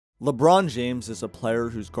LeBron James is a player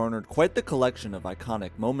who's garnered quite the collection of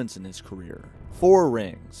iconic moments in his career. 4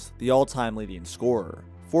 rings, the all-time leading scorer,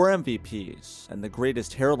 4 MVPs, and the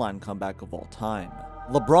greatest hairline comeback of all time.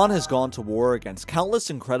 LeBron has gone to war against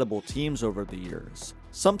countless incredible teams over the years,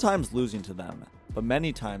 sometimes losing to them, but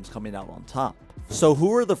many times coming out on top. So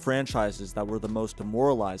who are the franchises that were the most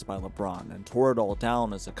demoralized by LeBron and tore it all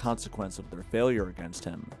down as a consequence of their failure against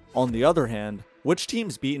him? On the other hand, which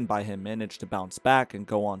teams beaten by him managed to bounce back and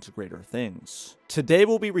go on to greater things? Today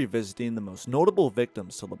we'll be revisiting the most notable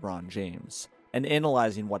victims to LeBron James, and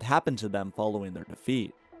analyzing what happened to them following their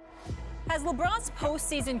defeat. Has LeBron's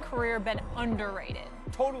postseason career been underrated?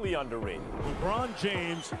 Totally underrated. LeBron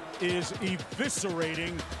James is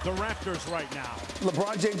eviscerating the Raptors right now.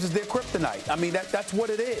 LeBron James is their kryptonite. I mean, that's what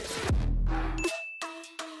it is.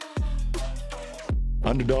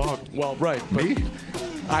 Underdog? Well, right. Me?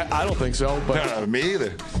 I don't think so, but... Me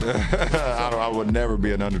either. I would never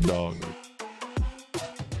be an underdog.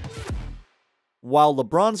 While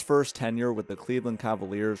LeBron's first tenure with the Cleveland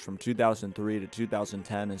Cavaliers from 2003 to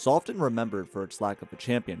 2010 is often remembered for its lack of a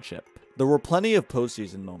championship, there were plenty of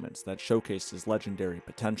postseason moments that showcased his legendary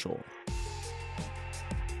potential.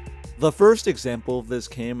 The first example of this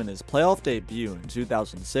came in his playoff debut in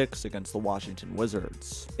 2006 against the Washington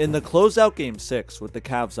Wizards. In the closeout Game 6 with the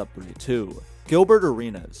Cavs up 3-2, Gilbert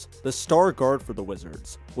Arenas, the star guard for the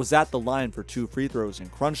Wizards, was at the line for 2 free throws in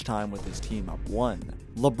crunch time with his team up 1.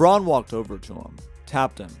 LeBron walked over to him,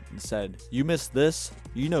 tapped him, and said, "You missed this,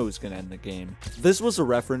 you know who's gonna end the game." This was a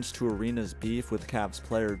reference to Arenas' beef with Cavs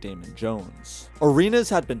player Damon Jones. Arenas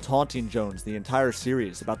had been taunting Jones the entire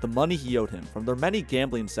series about the money he owed him from their many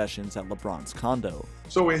gambling sessions at LeBron's condo.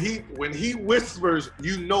 So when he whispers,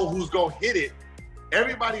 "You know who's gonna hit it,"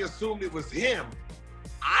 everybody assumed it was him.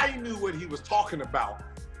 I knew what he was talking about.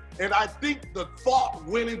 And I think the thought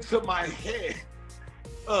went into my head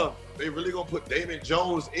of, they really gonna put Damon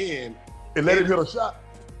Jones in and let him hit a shot.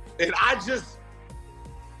 And I just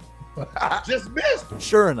missed.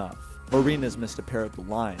 Sure enough, Arenas missed a pair at the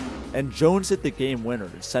line, and Jones hit the game winner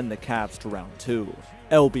to send the Cavs to round 2.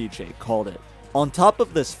 LBJ called it. On top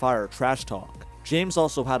of this fire trash talk, James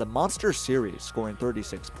also had a monster series, scoring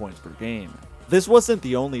 36 points per game. This wasn't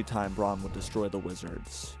the only time Bron would destroy the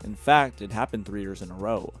Wizards. In fact, it happened 3 years in a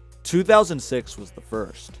row. 2006 was the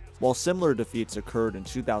first, while similar defeats occurred in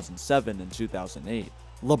 2007 and 2008.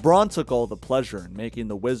 LeBron took all the pleasure in making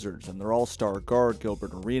the Wizards and their all-star guard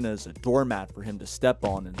Gilbert Arenas a doormat for him to step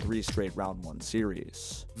on in 3 straight round 1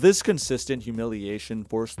 series. This consistent humiliation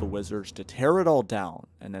forced the Wizards to tear it all down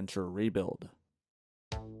and enter a rebuild.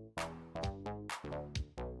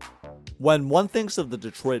 When one thinks of the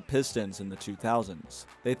Detroit Pistons in the 2000s,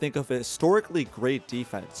 they think of a historically great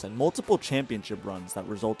defense and multiple championship runs that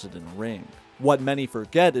resulted in a ring. What many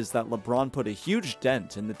forget is that LeBron put a huge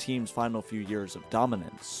dent in the team's final few years of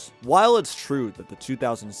dominance. While it's true that the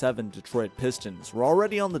 2007 Detroit Pistons were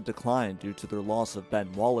already on the decline due to their loss of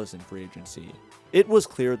Ben Wallace in free agency, it was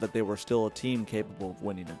clear that they were still a team capable of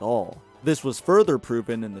winning it all. This was further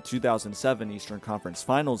proven in the 2007 Eastern Conference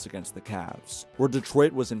Finals against the Cavs, where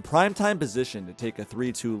Detroit was in primetime position to take a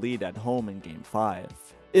 3-2 lead at home in Game 5.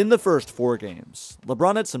 In the first 4 games,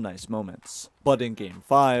 LeBron had some nice moments, but in Game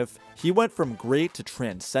 5, he went from great to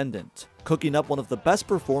transcendent, cooking up one of the best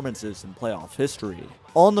performances in playoff history.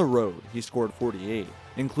 On the road, he scored 48,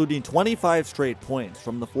 including 25 straight points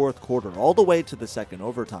from the 4th quarter all the way to the 2nd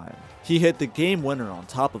overtime. He hit the game winner on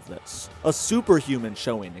top of this, a superhuman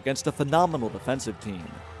showing against a phenomenal defensive team.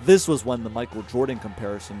 This was when the Michael Jordan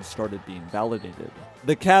comparisons started being validated.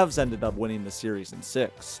 The Cavs ended up winning the series in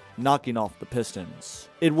 6, knocking off the Pistons.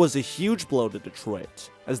 It was a huge blow to Detroit,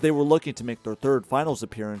 as they were looking to make their 3rd finals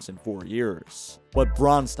appearance in 4 years. But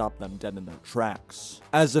Bron stopped them dead in their tracks.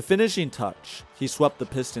 As a finishing touch, he swept the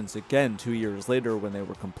Pistons again 2 years later when they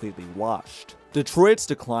were completely washed. Detroit's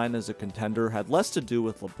decline as a contender had less to do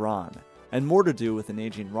with LeBron, and more to do with an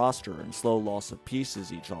aging roster and slow loss of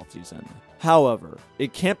pieces each offseason. However,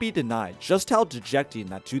 it can't be denied just how dejecting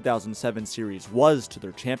that 2007 series was to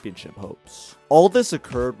their championship hopes. All this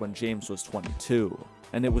occurred when James was 22,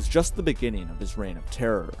 and it was just the beginning of his reign of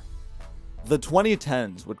terror. The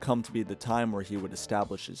 2010s would come to be the time where he would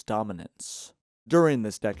establish his dominance. During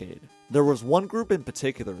this decade, there was one group in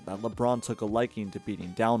particular that LeBron took a liking to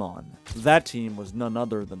beating down on. That team was none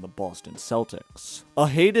other than the Boston Celtics, a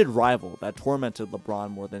hated rival that tormented LeBron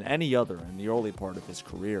more than any other in the early part of his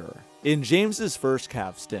career. In James's first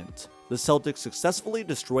Cavs stint, the Celtics successfully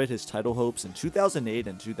destroyed his title hopes in 2008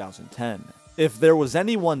 and 2010. If there was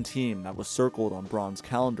any one team that was circled on Bron's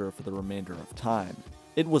calendar for the remainder of time,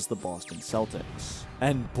 it was the Boston Celtics.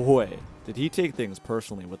 And boy, did he take things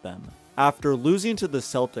personally with them. After losing to the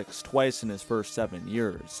Celtics twice in his first 7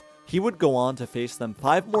 years, he would go on to face them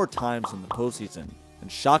 5 more times in the postseason,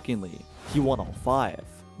 and shockingly, he won all 5.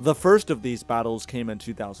 The first of these battles came in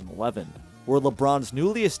 2011, where LeBron's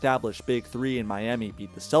newly established Big Three in Miami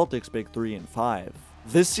beat the Celtics Big Three in 5.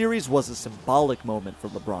 This series was a symbolic moment for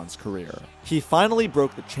LeBron's career. He finally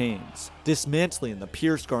broke the chains, dismantling the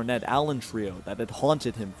Pierce, Garnett, Allen trio that had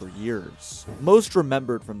haunted him for years. Most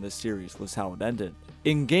remembered from this series was how it ended.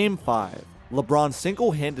 In Game 5, LeBron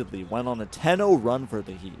single-handedly went on a 10-0 run for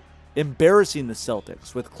the Heat, embarrassing the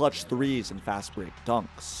Celtics with clutch threes and fast break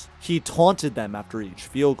dunks. He taunted them after each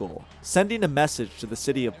field goal, sending a message to the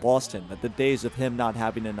city of Boston that the days of him not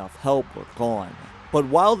having enough help were gone. But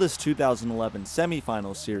while this 2011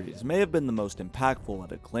 semifinal series may have been the most impactful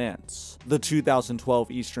at a glance, the 2012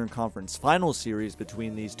 Eastern Conference Finals series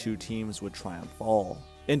between these two teams would triumph all.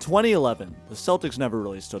 In 2011, the Celtics never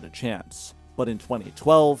really stood a chance, but in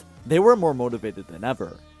 2012, they were more motivated than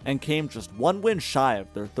ever, and came just 1 win shy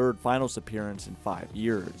of their 3rd finals appearance in 5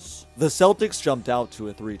 years. The Celtics jumped out to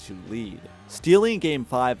a 3-2 lead, stealing Game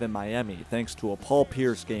 5 in Miami thanks to a Paul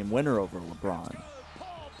Pierce game winner over LeBron.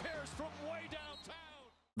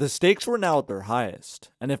 The stakes were now at their highest,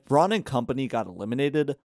 and if Bron and company got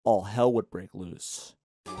eliminated, all hell would break loose.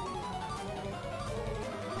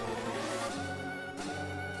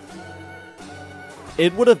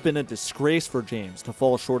 It would have been a disgrace for James to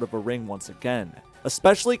fall short of a ring once again,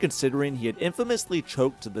 especially considering he had infamously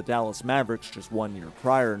choked to the Dallas Mavericks just 1 year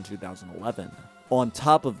prior in 2011. On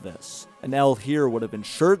top of this, an L here would have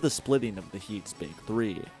ensured the splitting of the Heat's Big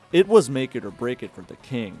Three. It was make it or break it for the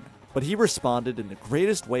King, but he responded in the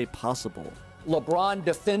greatest way possible. LeBron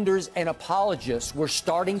defenders and apologists were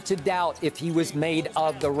starting to doubt if he was made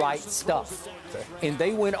of the right stuff. And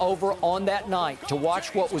they went over on that night to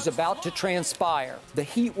watch what was about to transpire. The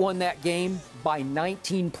Heat won that game by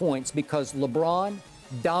 19 points because LeBron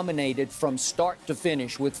dominated from start to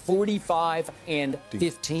finish with 45 and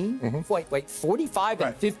 15. Wait, 45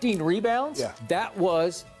 and 15 rebounds? Yeah. That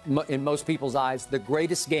was, in most people's eyes, the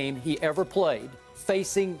greatest game he ever played,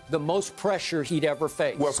 facing the most pressure he'd ever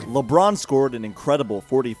faced. LeBron scored an incredible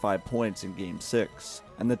 45 points in Game 6,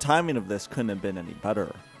 and the timing of this couldn't have been any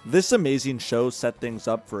better. This amazing show set things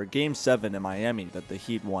up for a Game 7 in Miami that the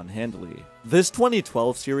Heat won handily. This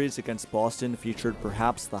 2012 series against Boston featured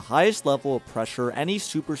perhaps the highest level of pressure any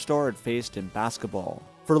superstar had faced in basketball.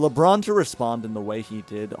 For LeBron to respond in the way he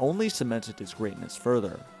did only cemented his greatness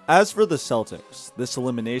further. As for the Celtics, this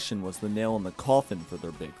elimination was the nail in the coffin for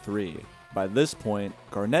their Big Three. By this point,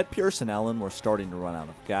 Garnett, Pierce, and Allen were starting to run out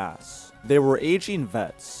of gas. They were aging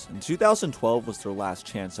vets, and 2012 was their last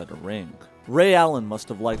chance at a ring. Ray Allen must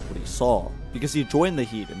have liked what he saw, because he joined the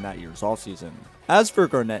Heat in that year's offseason. As for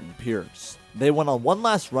Garnett and Pierce, they went on one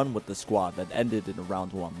last run with the squad that ended in a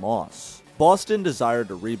round 1 loss. Boston desired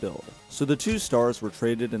to rebuild, so the two stars were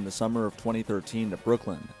traded in the summer of 2013 to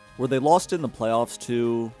Brooklyn, where they lost in the playoffs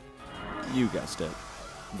to, you guessed it,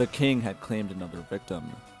 the King had claimed another victim.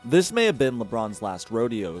 This may have been LeBron's last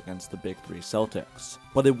rodeo against the Big Three Celtics,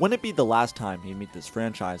 but it wouldn't be the last time he'd meet this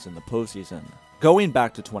franchise in the postseason. Going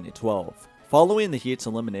back to 2012, following the Heat's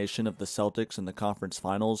elimination of the Celtics in the conference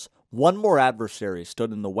finals, one more adversary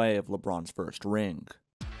stood in the way of LeBron's first ring.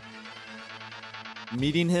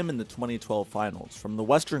 Meeting him in the 2012 finals from the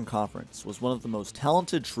Western Conference was one of the most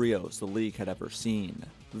talented trios the league had ever seen,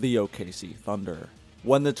 the OKC Thunder.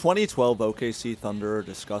 When the 2012 OKC Thunder are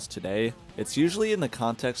discussed today, it's usually in the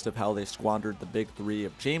context of how they squandered the Big Three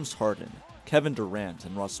of James Harden, Kevin Durant,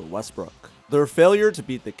 and Russell Westbrook. Their failure to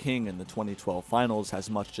beat the King in the 2012 finals has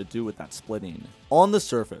much to do with that splitting. On the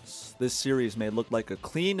surface, this series may look like a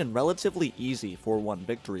clean and relatively easy 4-1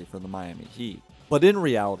 victory for the Miami Heat. But in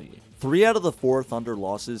reality, 3 out of the 4 Thunder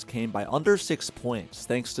losses came by under 6 points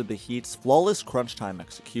thanks to the Heat's flawless crunch time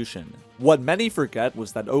execution. What many forget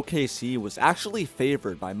was that OKC was actually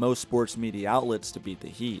favored by most sports media outlets to beat the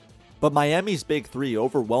Heat, but Miami's Big Three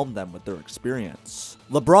overwhelmed them with their experience.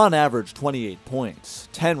 LeBron averaged 28 points,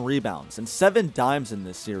 10 rebounds, and 7 dimes in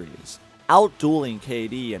this series, outdueling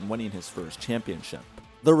KD and winning his first championship.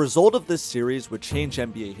 The result of this series would change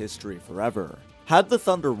NBA history forever. Had the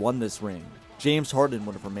Thunder won this ring, James Harden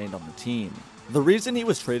would have remained on the team. The reason he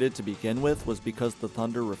was traded to begin with was because the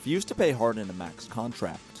Thunder refused to pay Harden a max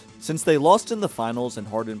contract. Since they lost in the finals and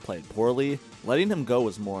Harden played poorly, letting him go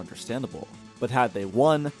was more understandable. But had they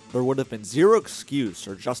won, there would have been zero excuse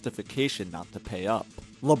or justification not to pay up.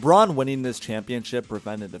 LeBron winning this championship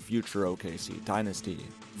prevented a future OKC dynasty.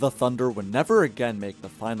 The Thunder would never again make the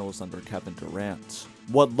finals under Kevin Durant.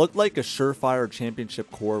 What looked like a surefire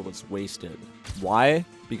championship core was wasted. Why?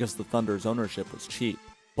 Because the Thunder's ownership was cheap.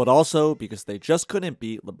 but also because they just couldn't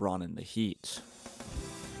beat LeBron and the Heat.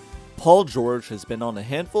 Paul George has been on a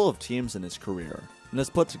handful of teams in his career, and has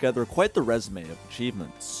put together quite the resume of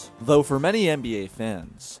achievements. Though for many NBA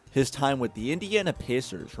fans, his time with the Indiana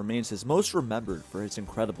Pacers remains his most remembered for his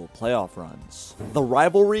incredible playoff runs. The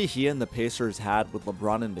rivalry he and the Pacers had with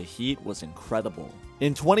LeBron and the Heat was incredible.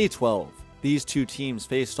 In 2012, these two teams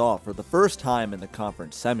faced off for the first time in the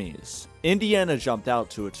conference semis. Indiana jumped out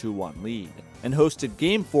to a 2-1 lead, and hosted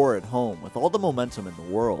Game 4 at home with all the momentum in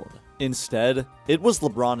the world. Instead, it was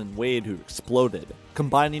LeBron and Wade who exploded,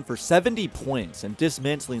 combining for 70 points and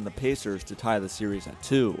dismantling the Pacers to tie the series at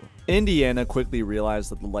 2. Indiana quickly realized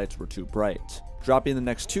that the lights were too bright, dropping the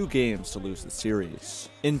next 2 games to lose the series.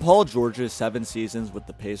 In Paul George's 7 seasons with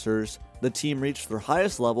the Pacers, the team reached their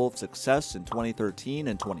highest level of success in 2013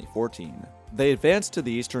 and 2014. They advanced to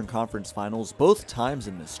the Eastern Conference Finals both times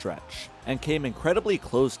in this stretch, and came incredibly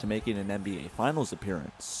close to making an NBA Finals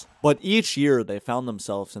appearance. But each year they found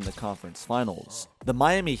themselves in the conference finals. The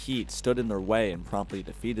Miami Heat stood in their way and promptly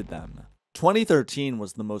defeated them. 2013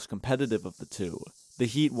 was the most competitive of the two. The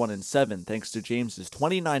Heat won in 7 thanks to James's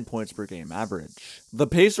 29 points per game average. The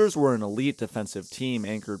Pacers were an elite defensive team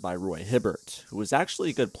anchored by Roy Hibbert, who was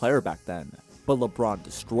actually a good player back then, but LeBron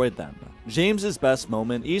destroyed them. James's best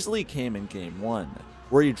moment easily came in Game 1,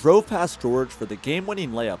 where he drove past George for the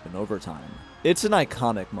game-winning layup in overtime. It's an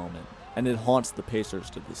iconic moment, and it haunts the Pacers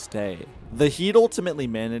to this day. The Heat ultimately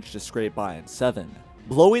managed to scrape by in 7,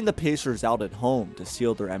 blowing the Pacers out at home to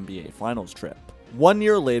seal their NBA Finals trip. 1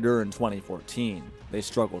 year later in 2014, they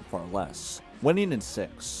struggled far less, winning in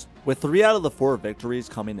 6, with 3 out of the 4 victories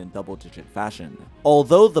coming in double-digit fashion.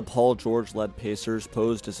 Although the Paul George-led Pacers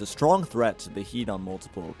posed as a strong threat to the Heat on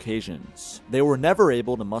multiple occasions, they were never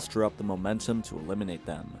able to muster up the momentum to eliminate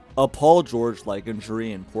them. A Paul George-like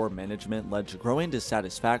injury and poor management led to growing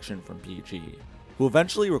dissatisfaction from PG, who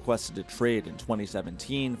eventually requested a trade in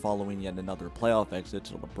 2017 following yet another playoff exit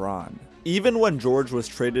to LeBron. Even when George was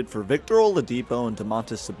traded for Victor Oladipo and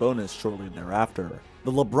Domantas Sabonis shortly thereafter,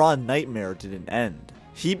 the LeBron nightmare didn't end.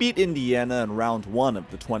 He beat Indiana in round 1 of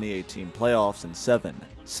the 2018 playoffs in 7,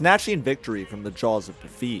 snatching victory from the jaws of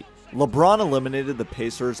defeat. LeBron eliminated the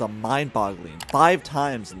Pacers a mind-boggling 5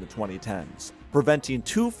 times in the 2010s, preventing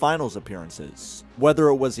 2 finals appearances. Whether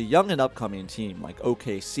it was a young and upcoming team like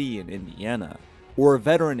OKC and Indiana, or a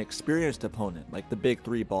veteran experienced opponent like the Big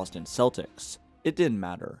 3 Boston Celtics, it didn't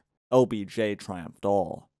matter. LBJ triumphed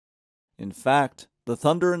all. In fact, the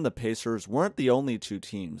Thunder and the Pacers weren't the only 2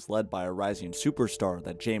 teams led by a rising superstar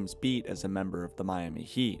that James beat as a member of the Miami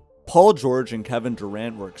Heat. Paul George and Kevin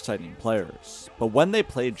Durant were exciting players, but when they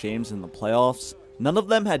played James in the playoffs, none of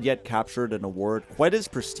them had yet captured an award quite as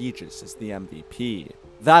prestigious as the MVP.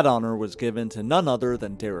 That honor was given to none other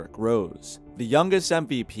than Derrick Rose, the youngest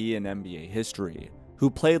MVP in NBA history,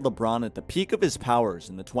 who played LeBron at the peak of his powers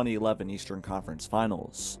in the 2011 Eastern Conference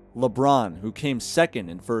Finals. LeBron, who came second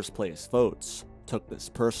in first place votes, took this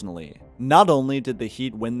personally. Not only did the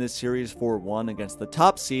Heat win this series 4-1 against the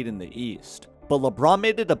top seed in the East, but LeBron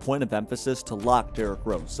made it a point of emphasis to lock Derrick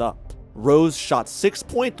Rose up. Rose shot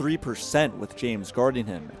 6.3% with James guarding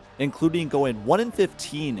him, including going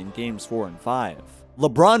 1-15 in games 4 and 5.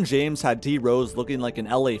 LeBron James had D Rose looking like an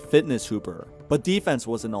LA Fitness hooper, but defense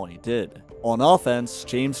wasn't all he did. On offense,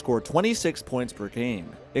 James scored 26 points per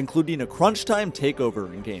game, including a crunch time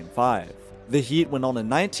takeover in Game 5. The Heat went on a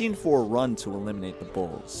 19-4 run to eliminate the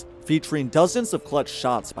Bulls, featuring dozens of clutch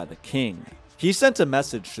shots by the King. He sent a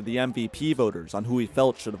message to the MVP voters on who he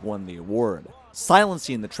felt should have won the award,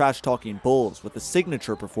 silencing the trash-talking Bulls with a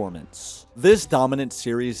signature performance. This dominant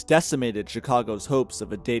series decimated Chicago's hopes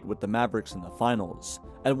of a date with the Mavericks in the finals,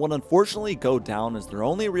 and would unfortunately go down as their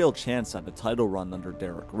only real chance at a title run under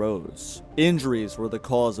Derrick Rose. Injuries were the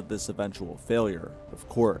cause of this eventual failure, of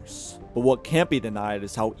course, but what can't be denied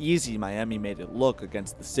is how easy Miami made it look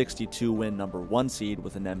against the 62-win #1 seed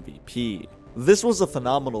with an MVP. This was a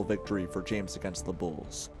phenomenal victory for James against the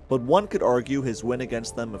Bulls, but one could argue his win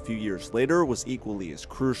against them a few years later was equally as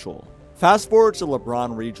crucial. Fast forward to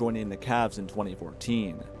LeBron rejoining the Cavs in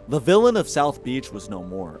 2014. The villain of South Beach was no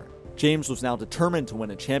more. James was now determined to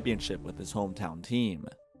win a championship with his hometown team.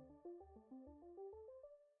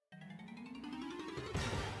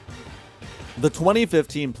 The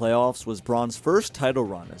 2015 playoffs was Bron's first title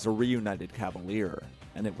run as a reunited Cavalier,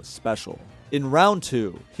 and it was special. In round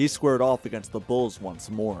 2, he squared off against the Bulls once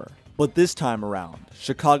more, but this time around,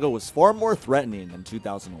 Chicago was far more threatening than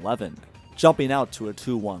 2011, jumping out to a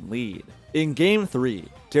 2-1 lead. In Game 3,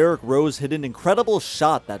 Derrick Rose hit an incredible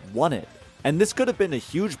shot that won it, and this could have been a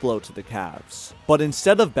huge blow to the Cavs. But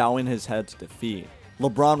instead of bowing his head to defeat,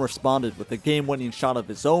 LeBron responded with a game-winning shot of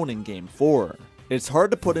his own in Game 4. It's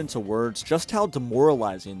hard to put into words just how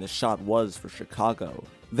demoralizing this shot was for Chicago.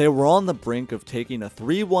 They were on the brink of taking a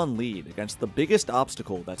 3-1 lead against the biggest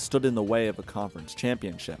obstacle that stood in the way of a conference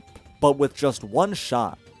championship. But with just one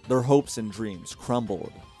shot, their hopes and dreams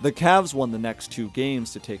crumbled. The Cavs won the next 2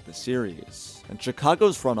 games to take the series, and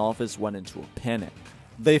Chicago's front office went into a panic.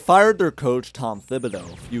 They fired their coach Tom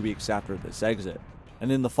Thibodeau a few weeks after this exit,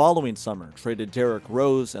 and in the following summer traded Derrick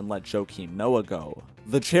Rose and let Joakim Noah go.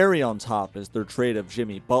 The cherry on top is their trade of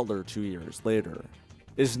Jimmy Butler 2 years later.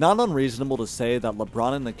 It's not unreasonable to say that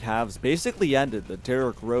LeBron and the Cavs basically ended the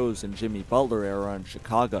Derrick Rose and Jimmy Butler era in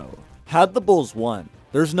Chicago. Had the Bulls won,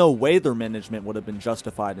 there's no way their management would have been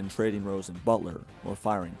justified in trading Rose and Butler, or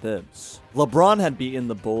firing Thibs. LeBron had beaten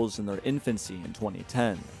the Bulls in their infancy in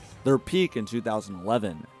 2010, their peak in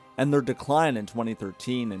 2011, and their decline in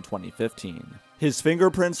 2013 and 2015. His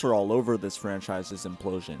fingerprints are all over this franchise's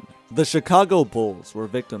implosion. The Chicago Bulls were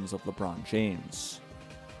victims of LeBron James.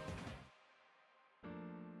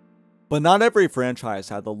 But not every franchise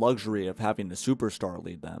had the luxury of having a superstar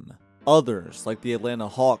lead them. Others, like the Atlanta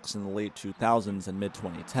Hawks in the late 2000s and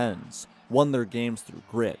mid-2010s, won their games through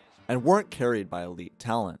grit and weren't carried by elite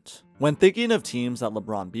talent. When thinking of teams that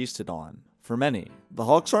LeBron beasted on, for many, the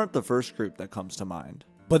Hawks aren't the first group that comes to mind.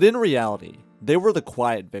 But in reality, they were the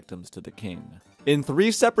quiet victims to the king. In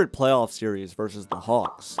 3 separate playoff series versus the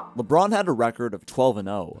Hawks, LeBron had a record of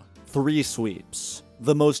 12-0, 3 sweeps.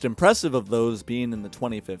 The most impressive of those being in the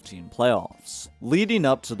 2015 playoffs. Leading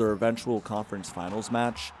up to their eventual conference finals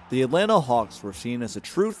match, the Atlanta Hawks were seen as a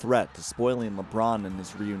true threat to spoiling LeBron and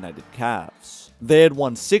his reunited Cavs. They had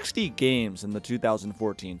won 60 games in the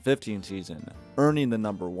 2014-15 season, earning the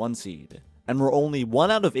 #1 seed, and were only 1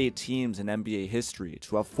 out of 8 teams in NBA history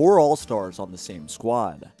to have 4 All-Stars on the same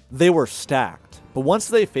squad. They were stacked, but once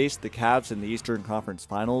they faced the Cavs in the Eastern Conference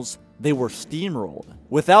Finals, they were steamrolled.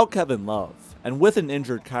 Without Kevin Love, and with an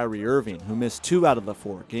injured Kyrie Irving who missed 2 out of the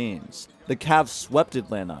 4 games, the Cavs swept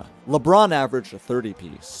Atlanta. LeBron averaged a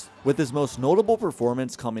 30-piece, with his most notable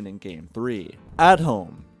performance coming in Game 3. At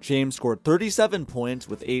home, James scored 37 points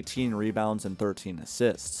with 18 rebounds and 13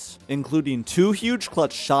 assists, including 2 huge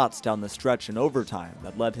clutch shots down the stretch in overtime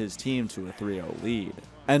that led his team to a 3-0 lead.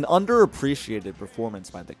 An underappreciated performance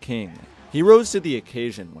by the King. He rose to the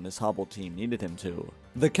occasion when his hobbled team needed him to.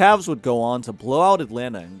 The Cavs would go on to blow out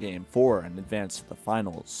Atlanta in Game 4 and advance to the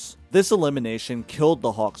finals. This elimination killed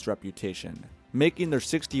the Hawks' reputation, making their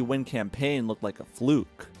 60-win campaign look like a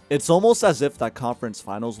fluke. It's almost as if that conference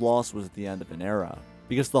finals loss was the end of an era,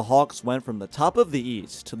 because the Hawks went from the top of the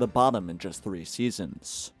East to the bottom in just 3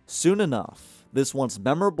 seasons. Soon enough, this once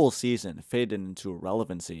memorable season faded into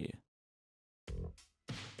irrelevancy.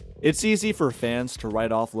 It's easy for fans to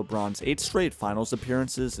write off LeBron's 8 straight finals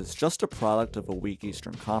appearances as just a product of a weak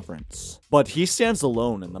Eastern Conference. But he stands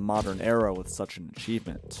alone in the modern era with such an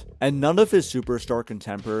achievement, and none of his superstar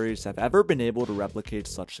contemporaries have ever been able to replicate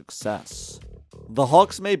such success. The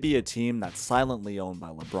Hawks may be a team that's silently owned by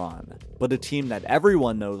LeBron, but a team that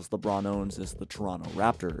everyone knows LeBron owns is the Toronto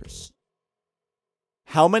Raptors.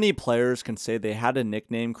 How many players can say they had a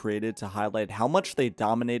nickname created to highlight how much they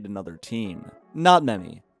dominate another team? Not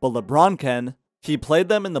many. But LeBron can. He played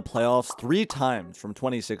them in the playoffs 3 times from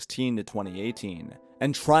 2016 to 2018,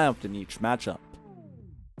 and triumphed in each matchup.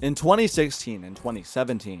 In 2016 and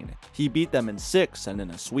 2017, he beat them in 6 and in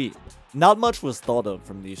a sweep. Not much was thought of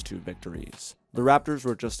from these 2 victories. The Raptors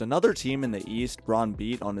were just another team in the East Bron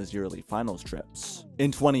beat on his yearly finals trips.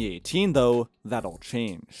 In 2018 though, that all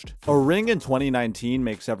changed. A ring in 2019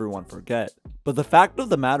 makes everyone forget, but the fact of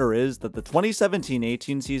the matter is that the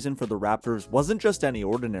 2017-18 season for the Raptors wasn't just any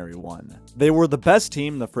ordinary one. They were the best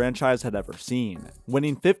team the franchise had ever seen,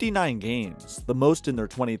 winning 59 games, the most in their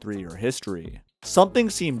 23-year history. Something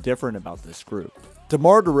seemed different about this group.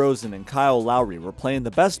 DeMar DeRozan and Kyle Lowry were playing the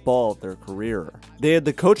best ball of their career. They had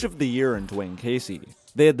the Coach of the Year in Dwayne Casey.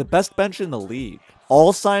 They had the best bench in the league.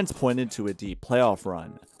 All signs pointed to a deep playoff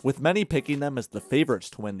run, with many picking them as the favorites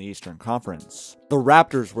to win the Eastern Conference. The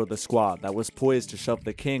Raptors were the squad that was poised to shove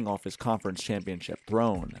the King off his conference championship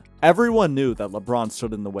throne. Everyone knew that LeBron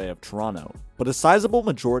stood in the way of Toronto, but a sizable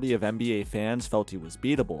majority of NBA fans felt he was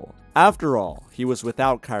beatable. After all, he was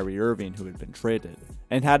without Kyrie Irving, who had been traded,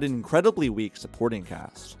 and had an incredibly weak supporting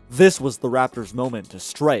cast. This was the Raptors' moment to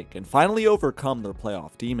strike and finally overcome their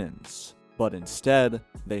playoff demons. But instead,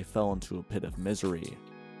 they fell into a pit of misery.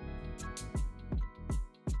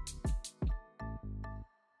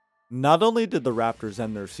 Not only did the Raptors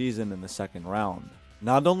end their season in the second round,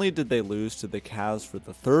 not only did they lose to the Cavs for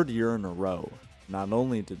the 3rd year in a row, not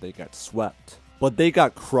only did they get swept, but they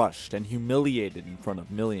got crushed and humiliated in front of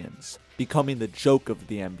millions, becoming the joke of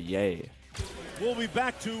the NBA. We'll be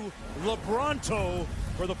back to LeBronto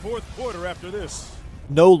for the fourth quarter after this.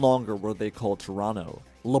 No longer were they called Toronto.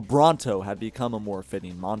 LeBronto had become a more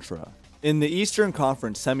fitting mantra. In the Eastern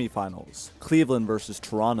Conference semifinals, Cleveland versus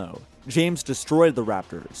Toronto, James destroyed the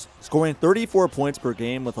Raptors, scoring 34 points per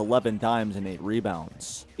game with 11 dimes and 8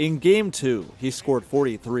 rebounds. In Game 2, he scored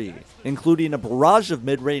 43, including a barrage of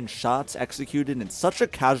mid-range shots executed in such a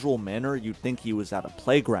casual manner you'd think he was at a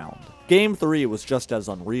playground. Game 3 was just as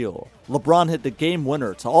unreal. LeBron hit the game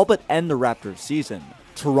winner to all but end the Raptors' season.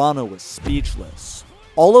 Toronto was speechless.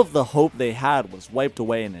 All of the hope they had was wiped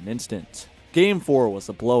away in an instant. Game 4 was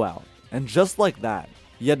a blowout. And just like that,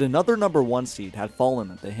 yet another #1 seed had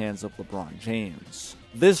fallen at the hands of LeBron James.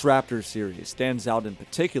 This Raptors series stands out in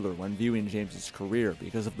particular when viewing James's career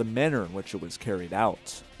because of the manner in which it was carried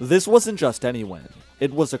out. This wasn't just any win,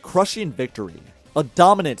 it was a crushing victory, a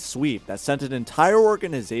dominant sweep that sent an entire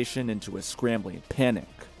organization into a scrambling panic.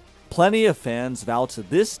 Plenty of fans vow to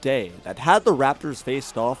this day that had the Raptors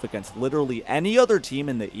faced off against literally any other team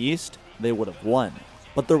in the East, they would have won.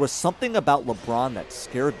 But there was something about LeBron that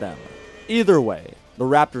scared them. Either way, the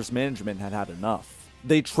Raptors management had had enough.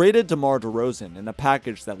 They traded DeMar DeRozan in a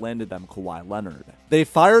package that landed them Kawhi Leonard. They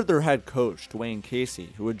fired their head coach, Dwayne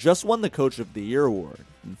Casey, who had just won the Coach of the Year award,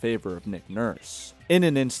 in favor of Nick Nurse. In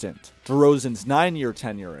an instant, DeRozan's 9-year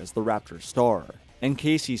tenure as the Raptors star, and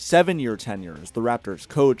Casey's 7-year tenure as the Raptors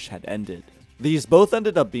coach had ended. These both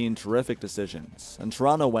ended up being terrific decisions, and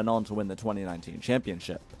Toronto went on to win the 2019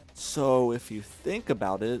 championship. So, if you think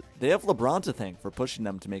about it, they have LeBron to thank for pushing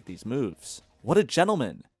them to make these moves. What a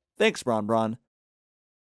gentleman! Thanks, Bron.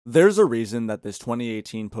 There's a reason that this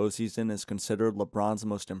 2018 postseason is considered LeBron's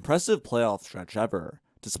most impressive playoff stretch ever,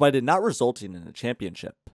 despite it not resulting in a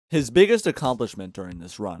championship. His biggest accomplishment during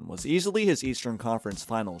this run was easily his Eastern Conference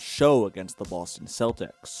Finals show against the Boston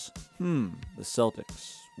Celtics. The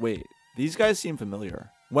Celtics. Wait, these guys seem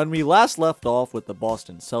familiar. When we last left off with the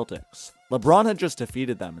Boston Celtics, LeBron had just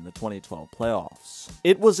defeated them in the 2012 playoffs.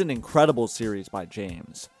 It was an incredible series by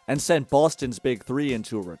James, and sent Boston's Big Three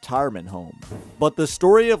into a retirement home. But the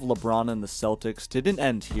story of LeBron and the Celtics didn't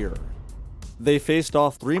end here. They faced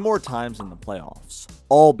off 3 more times in the playoffs,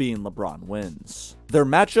 all being LeBron wins. Their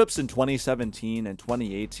matchups in 2017 and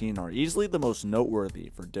 2018 are easily the most noteworthy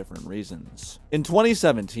for different reasons. In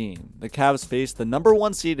 2017, the Cavs faced the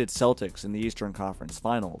 #1 seeded Celtics in the Eastern Conference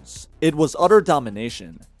Finals. It was utter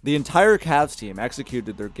domination. The entire Cavs team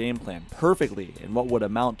executed their game plan perfectly in what would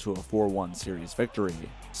amount to a 4-1 series victory.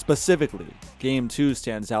 Specifically, Game 2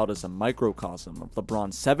 stands out as a microcosm of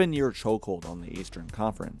LeBron's 7-year chokehold on the Eastern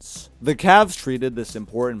Conference. The Cavs treated this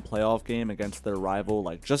important playoff game against their rival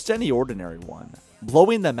like just any ordinary one,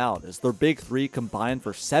 blowing them out as their Big Three combined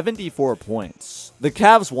for 74 points. The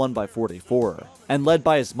Cavs won by 44, and led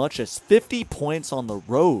by as much as 50 points on the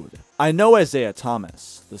road. I know Isaiah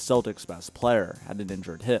Thomas, the Celtics' best player, had an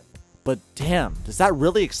injured hip, but damn, does that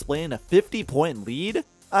really explain a 50-point lead?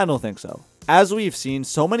 I don't think so. As we've seen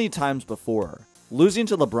so many times before, losing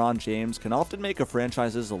to LeBron James can often make a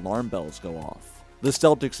franchise's alarm bells go off. The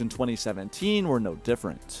Celtics in 2017 were no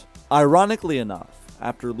different. Ironically enough,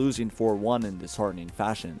 after losing 4-1 in disheartening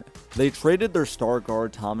fashion, they traded their star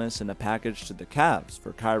guard Thomas in a package to the Cavs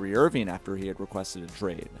for Kyrie Irving after he had requested a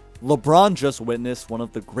trade. LeBron just witnessed one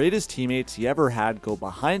of the greatest teammates he ever had go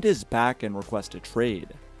behind his back and request a trade.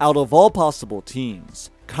 Out of all possible teams,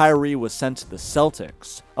 Kyrie was sent to the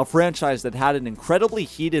Celtics, a franchise that had an incredibly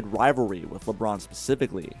heated rivalry with LeBron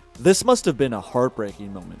specifically. This must have been a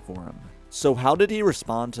heartbreaking moment for him. So how did he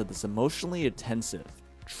respond to this emotionally intensive,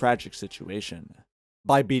 tragic situation?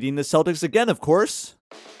 By beating the Celtics again, of course.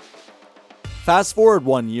 Fast forward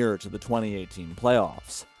 1 year to the 2018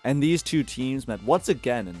 playoffs, and these two teams met once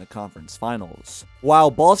again in the conference finals. While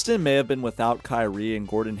Boston may have been without Kyrie and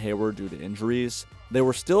Gordon Hayward due to injuries, they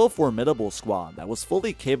were still a formidable squad that was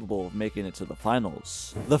fully capable of making it to the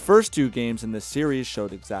finals. The first 2 games in this series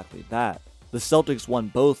showed exactly that. The Celtics won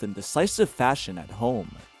both in decisive fashion at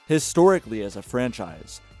home. Historically as a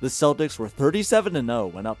franchise, the Celtics were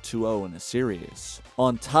 37-0 when up 2-0 in a series.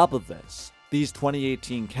 On top of this, these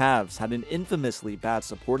 2018 Cavs had an infamously bad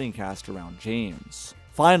supporting cast around James.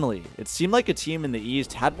 Finally, it seemed like a team in the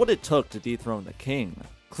East had what it took to dethrone the King.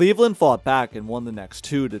 Cleveland fought back and won the next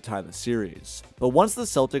 2 to tie the series, but once the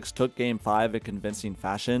Celtics took Game 5 in convincing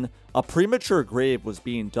fashion, a premature grave was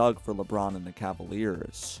being dug for LeBron and the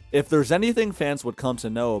Cavaliers. If there's anything fans would come to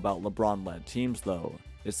know about LeBron-led teams though,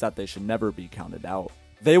 it's that they should never be counted out.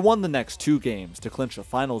 They won the next 2 games to clinch a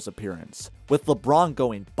finals appearance, with LeBron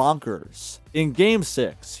going bonkers. In Game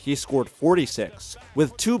 6, he scored 46,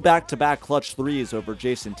 with 2 back-to-back clutch threes over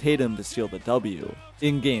Jason Tatum to seal the W.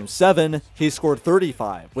 In Game 7, he scored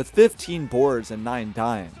 35, with 15 boards and 9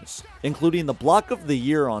 dimes, including the block of the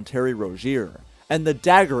year on Terry Rozier, and the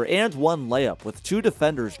dagger and 1 layup with 2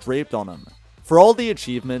 defenders draped on him. For all the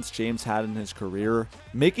achievements James had in his career,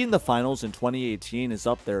 making the finals in 2018 is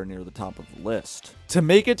up there near the top of the list. To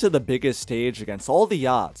make it to the biggest stage against all the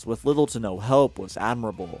odds with little to no help was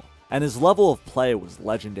admirable, and his level of play was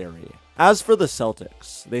legendary. As for the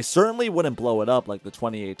Celtics, they certainly wouldn't blow it up like the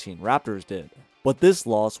 2018 Raptors did, but this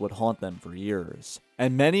loss would haunt them for years,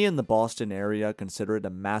 and many in the Boston area consider it a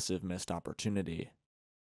massive missed opportunity.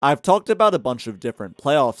 I've talked about a bunch of different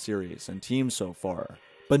playoff series and teams so far,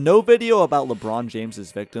 but no video about LeBron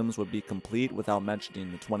James's victims would be complete without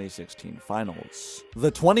mentioning the 2016 finals. The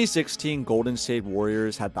 2016 Golden State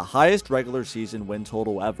Warriors had the highest regular season win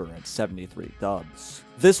total ever at 73 dubs.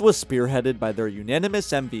 This was spearheaded by their unanimous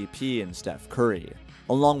MVP in Steph Curry,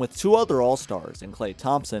 along with 2 other All-Stars in Klay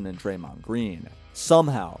Thompson and Draymond Green.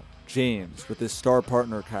 Somehow, James, with his star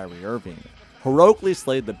partner Kyrie Irving, heroically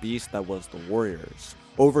slayed the beast that was the Warriors,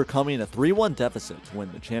 overcoming a 3-1 deficit to win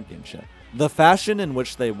the championship. The fashion in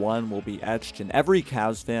which they won will be etched in every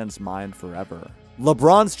Cavs fan's mind forever.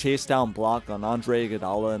 LeBron's chase-down block on Andre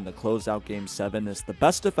Iguodala in the closeout Game 7 is the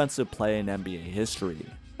best defensive play in NBA history,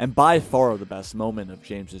 and by far the best moment of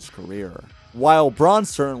James's career. While Bron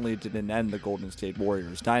certainly didn't end the Golden State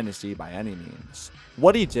Warriors dynasty by any means,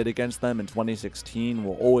 what he did against them in 2016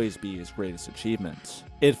 will always be his greatest achievement.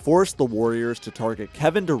 It forced the Warriors to target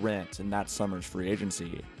Kevin Durant in that summer's free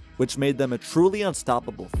agency, which made them a truly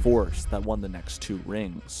unstoppable force that won the next 2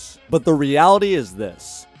 rings. But the reality is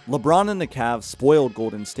this: LeBron and the Cavs spoiled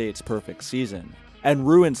Golden State's perfect season, and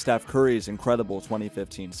ruined Steph Curry's incredible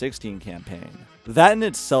 2015-16 campaign. That in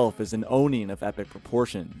itself is an owning of epic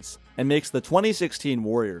proportions, and makes the 2016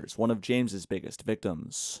 Warriors one of James's biggest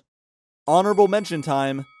victims. Honorable mention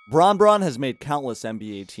time: Bron has made countless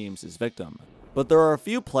NBA teams his victim, but there are a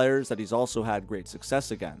few players that he's also had great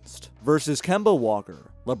success against. Versus Kemba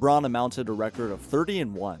Walker, LeBron amounted a record of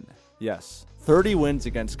 30-1. Yes, 30 wins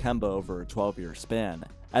against Kemba over a 12-year span,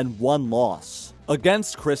 and 1 loss.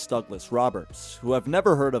 Against Chris Douglas Roberts, who I've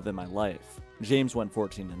never heard of in my life, James went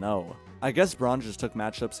 14-0. I guess Bron just took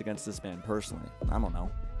matchups against this man personally. I don't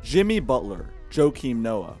know. Jimmy Butler, Joakim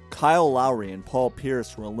Noah, Kyle Lowry, and Paul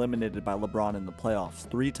Pierce were eliminated by LeBron in the playoffs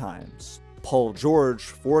 3 times. Paul George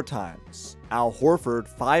 4 times, Al Horford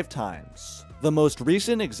 5 times. The most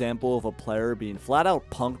recent example of a player being flat out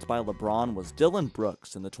punked by LeBron was Dillon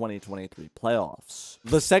Brooks in the 2023 playoffs.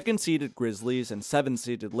 The 2nd-seeded Grizzlies and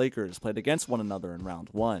 7th-seeded Lakers played against one another in round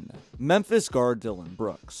 1. Memphis guard Dillon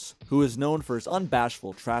Brooks, who is known for his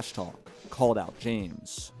unbashful trash talk, called out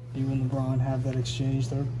James. You and LeBron have that exchange.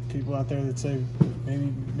 There are people out there that say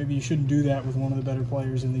maybe you shouldn't do that with one of the better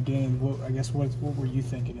players in the game. What were you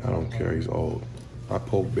thinking? I don't care. He's old. I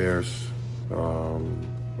poke bears.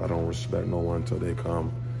 I don't respect no one until they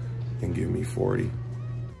come and give me 40.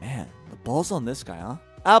 Man, the ball's on this guy, huh?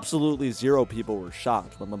 Absolutely 0 people were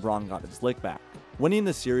shocked when LeBron got his lick back, winning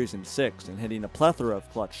the series in 6 and hitting a plethora of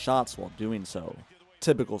clutch shots while doing so.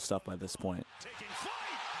 Typical stuff by this point.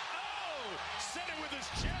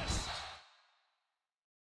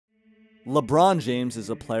 LeBron James is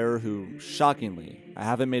a player who, shockingly, I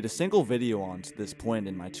haven't made a single video on to this point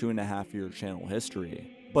in my 2.5-year channel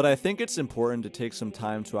history. But I think it's important to take some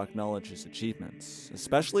time to acknowledge his achievements,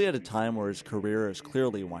 especially at a time where his career is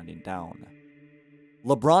clearly winding down.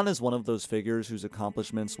 LeBron is one of those figures whose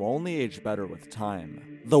accomplishments will only age better with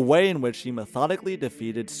time. The way in which he methodically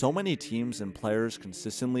defeated so many teams and players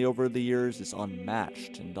consistently over the years is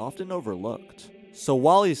unmatched and often overlooked. So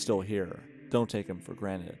while he's still here, don't take him for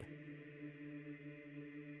granted.